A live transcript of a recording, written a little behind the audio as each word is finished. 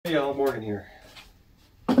Hey all, Morgan here.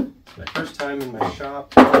 My first time in my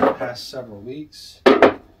shop for the past several weeks.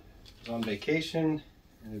 I was on vacation,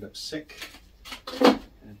 ended up sick, and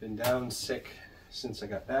I've been down sick since I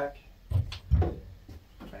got back.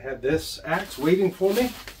 I had this axe waiting for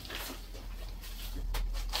me,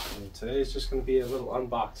 and today's just going to be a little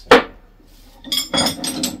unboxing.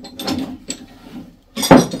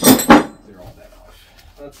 Clear all that off.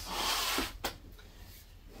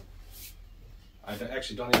 I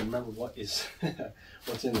actually don't even remember what is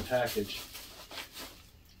what's in the package.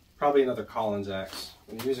 Probably another Collins axe.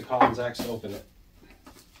 When you use a Collins axe, open it.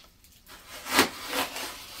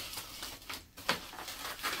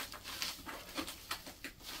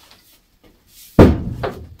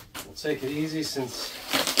 We'll take it easy since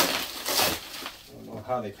I don't know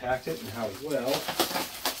how they packed it and how well.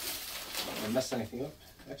 I don't mess anything up.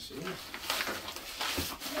 Actually,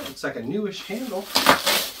 it looks like a newish handle.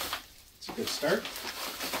 It's a good start.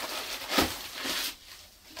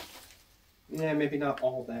 Yeah, maybe not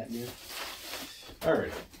all that new.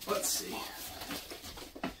 Alright, let's see.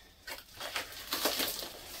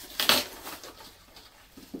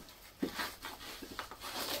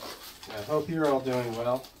 I hope you're all doing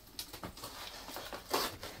well.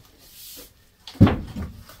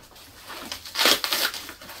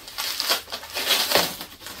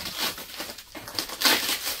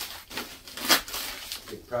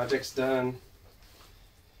 Project's done.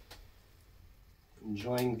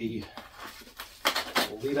 Enjoying the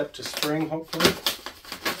lead up to spring, hopefully.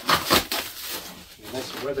 The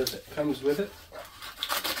nice weather that comes with it.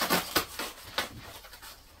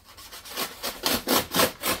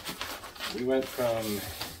 We went from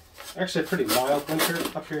actually a pretty mild winter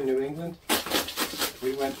up here in New England.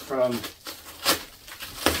 We went from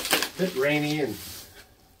a bit rainy and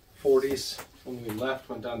 40s when we left,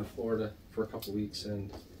 went down to Florida for a couple weeks, and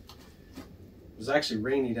it was actually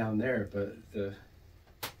rainy down there, but the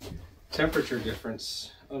temperature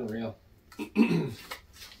difference, unreal.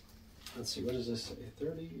 Let's see, what is this?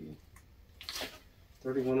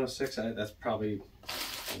 3106? That's probably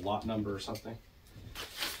a lot number or something.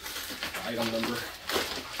 Item number.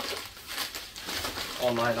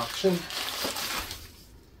 Online auction.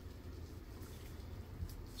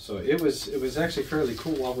 So it was actually fairly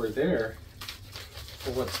cool while we were there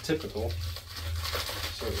for what's typical.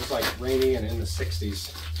 So it was like rainy and in the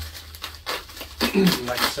 60s. And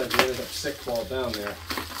like I said, we ended up sick while down there.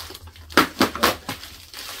 But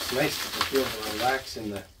it's nice to feel to relax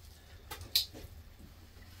in the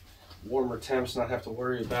warmer temps, not have to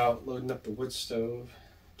worry about loading up the wood stove,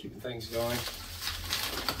 keeping things going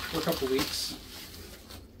for a couple weeks.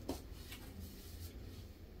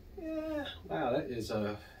 Yeah, wow, that is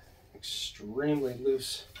a extremely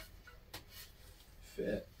loose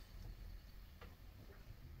fit.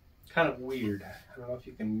 Kind of weird. I don't know if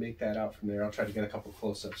you can make that out from there. I'll try to get a couple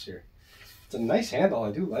close-ups here. It's a nice handle.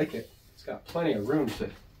 I do like it. It's got plenty of room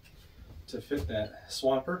to fit that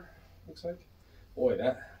swamper, looks like. Boy,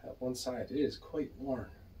 that one side is quite worn.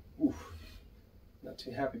 Oof. Not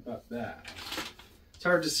too happy about that. It's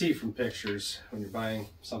hard to see from pictures when you're buying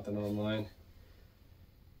something online.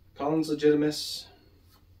 Collins Legitimus.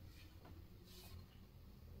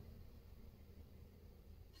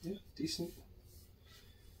 Yeah, decent.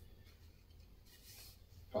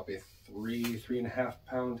 Probably a 3.5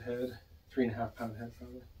 pound head. 3.5 pound head,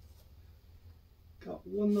 probably. Got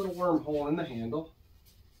one little wormhole in the handle.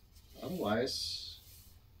 Otherwise,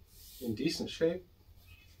 in decent shape.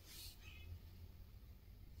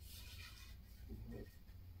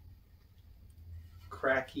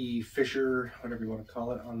 Cracky fissure, whatever you want to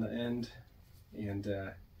call it, on the end, and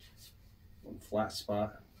one flat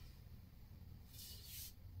spot.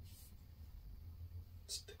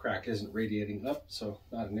 The crack isn't radiating up, so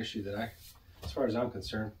not an issue that as far as I'm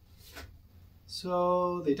concerned.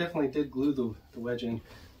 So they definitely did glue the wedge in.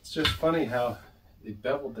 It's just funny how they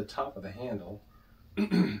beveled the top of the handle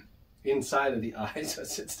inside of the eye, so it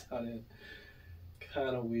sits down in.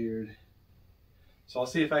 Kind of weird. So I'll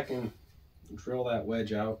see if I can drill that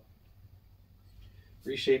wedge out,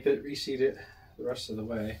 reshape it, reseat it the rest of the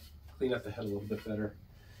way, clean up the head a little bit better,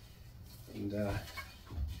 and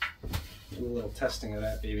do a little testing of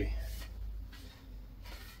that baby.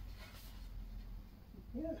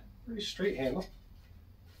 Yeah, pretty straight handle.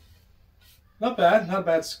 Not bad, not a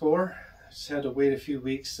bad score. Just had to wait a few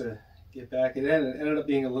weeks to get back. It ended up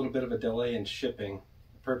being a little bit of a delay in shipping.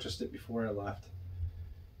 I purchased it before I left.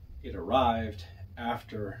 It arrived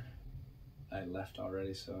after I left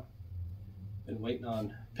already, so been waiting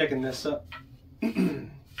on picking this up.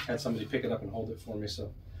 Had somebody pick it up and hold it for me,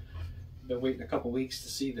 so been waiting a couple weeks to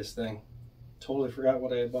see this thing. Totally forgot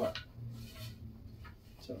what I had bought.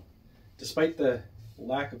 So despite the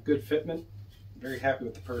lack of good fitment, I'm very happy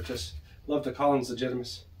with the purchase. Love the Collins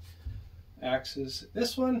Legitimus axes.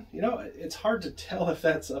 This one, you know, it's hard to tell if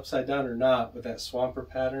that's upside down or not with that swamper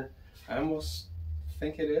pattern. I almost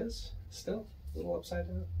think it is still a little upside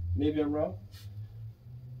down. Maybe I'm wrong.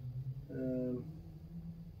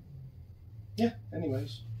 Yeah,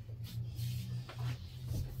 anyways.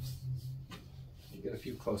 You get a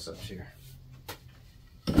few close-ups here.